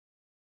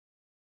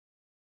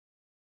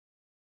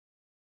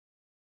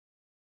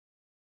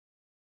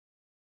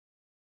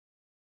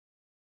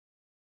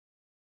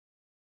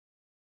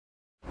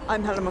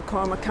I'm Helen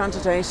McCormack,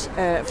 candidate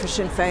for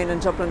Sinn Féin in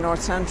Dublin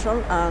North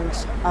Central, and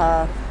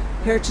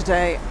here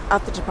today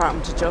at the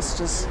Department of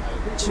Justice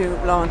to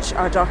launch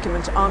our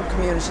document on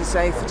community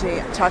safety,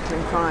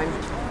 tackling crime.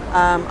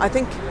 I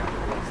think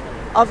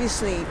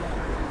obviously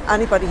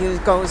anybody who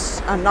goes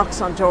and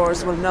knocks on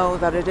doors will know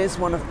that it is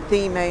one of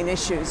the main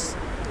issues.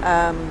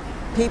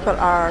 People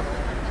are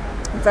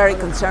very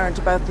concerned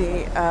about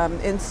the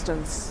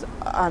instance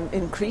and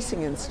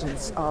increasing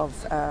instance of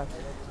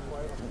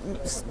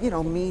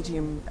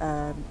medium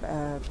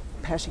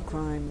petty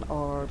crime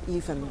or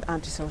even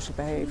antisocial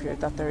behaviour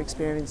that they're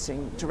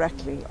experiencing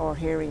directly or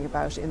hearing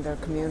about in their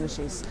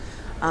communities,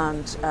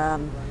 and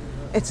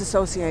it's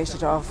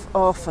associated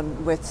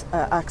often with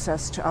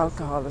access to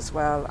alcohol as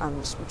well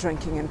and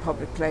drinking in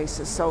public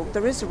places. So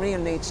there is a real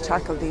need to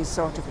tackle these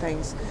sort of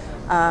things.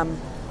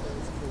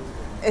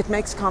 It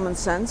makes common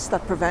sense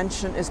that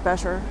prevention is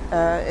better,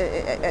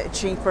 a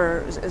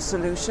cheaper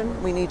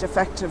solution. We need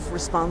effective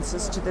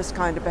responses to this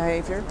kind of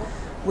behaviour.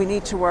 We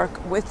need to work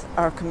with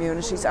our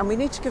communities, and we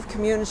need to give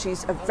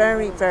communities a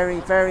very, very,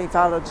 very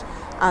valid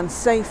and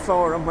safe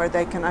forum where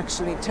they can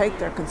actually take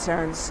their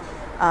concerns.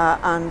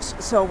 And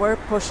so we're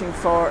pushing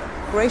for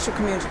greater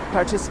community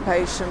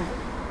participation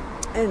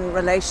in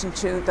relation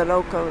to the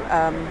local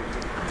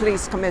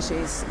police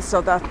committees,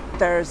 so that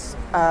there's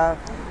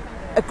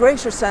a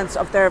greater sense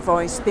of their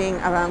voice being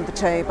around the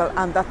table,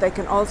 and that they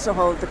can also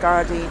hold the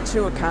Gardaí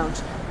to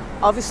account.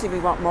 Obviously we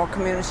want more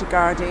community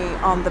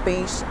Gardaí on the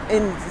beat,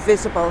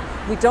 invisible.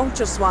 We don't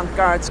just want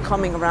guards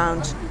coming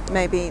around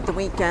maybe the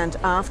weekend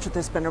after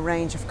there's been a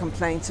range of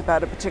complaints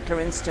about a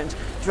particular incident,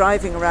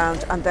 driving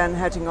around and then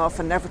heading off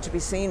and never to be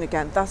seen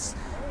again. That's,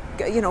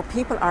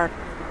 people are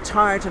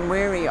tired and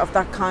weary of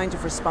that kind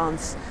of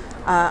response.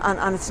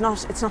 And it's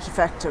not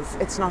effective,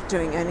 it's not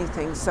doing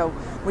anything. So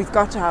we've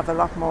got to have a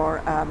lot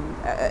more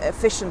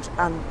efficient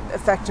and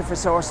effective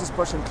resources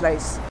put in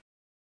place.